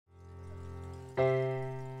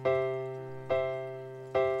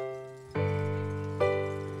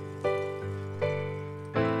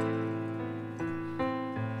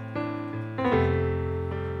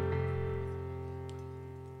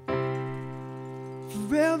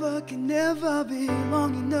Forever can never be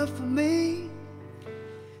long enough for me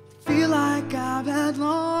to feel like I've had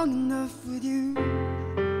long enough with you.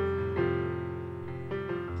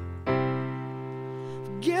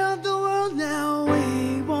 Forget the world now,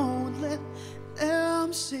 we won't let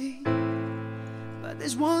them see, but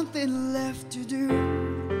there's one thing left to do.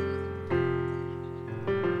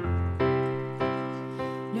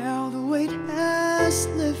 Now the weight has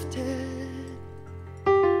lifted,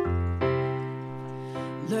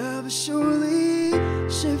 love will surely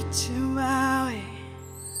shift to my way.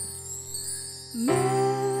 Marry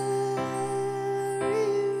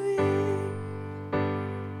me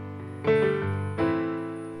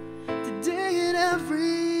today and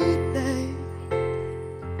every day.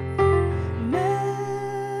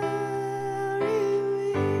 Marry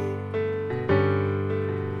me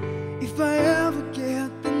if I ever get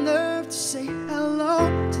the nerve to say hello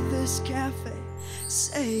to this cafe.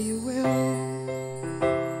 Say you will.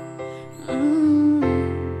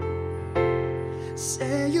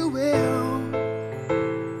 Say you will.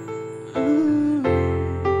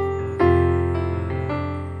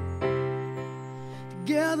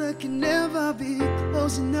 Together can never be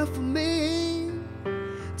close enough for me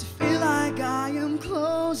to feel like I am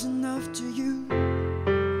close enough to you.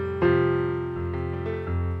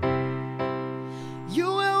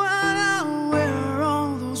 You wear what I wear,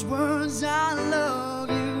 all those words I love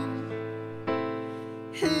you.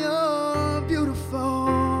 You're beautiful.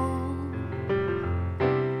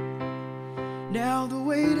 Now the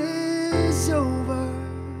wait is over.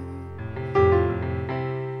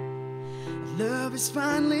 Love has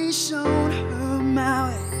finally shown her my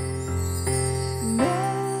way.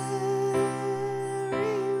 Marry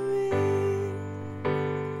me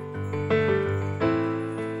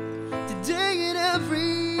today and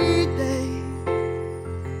every day.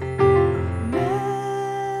 Marry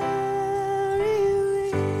me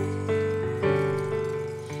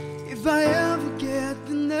if I ever get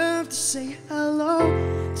the nerve to say hello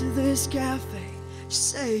to this cafe.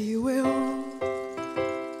 Say you will.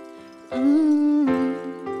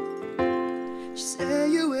 Say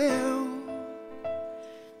you will.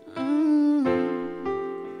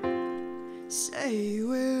 Say you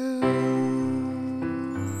will.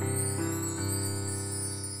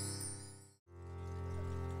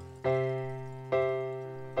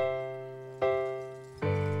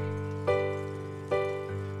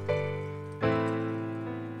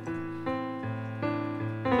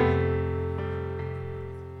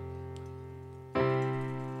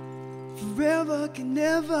 Forever can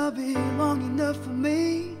never be long enough for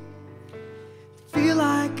me to feel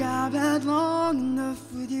like I've had long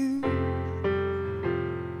enough with you.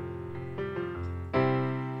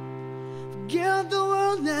 Forget the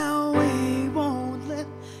world now, we won't let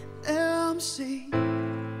them see,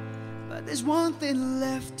 but there's one thing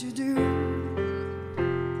left to do.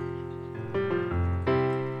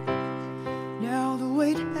 Now the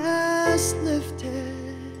weight has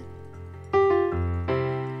lifted,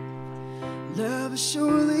 love will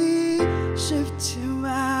surely shift to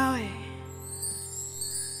my way.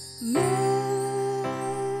 Marry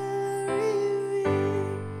me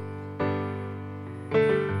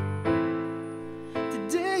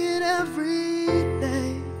today and every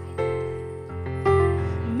day.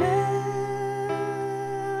 Marry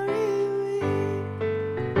me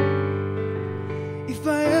if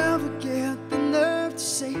I ever get the nerve to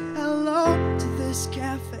say hello to this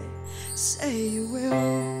cafe. Say you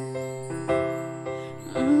will.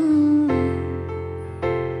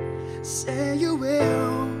 Say you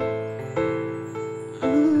will.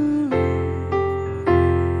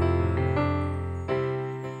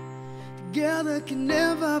 Together can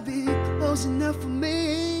never be close enough for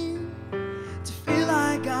me to feel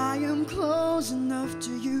like I am close enough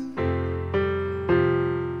to you.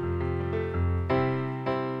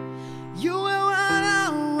 You wear what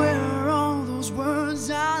I wear, all those words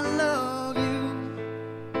I love you.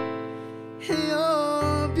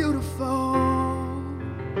 You're beautiful.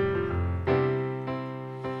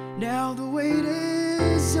 Now the wait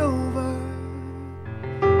is over.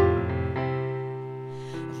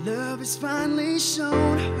 Love has finally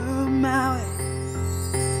shown her my way.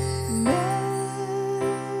 Marry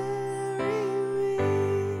me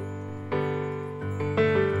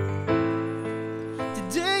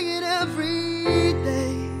today and every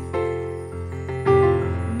day.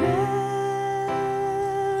 Marry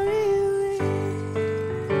me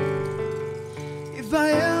if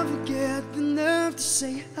I ever get the nerve to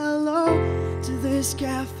say hello to this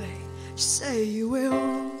cafe. Say you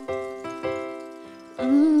will.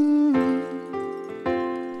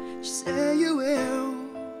 Say you will.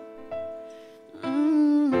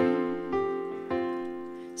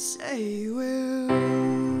 Say with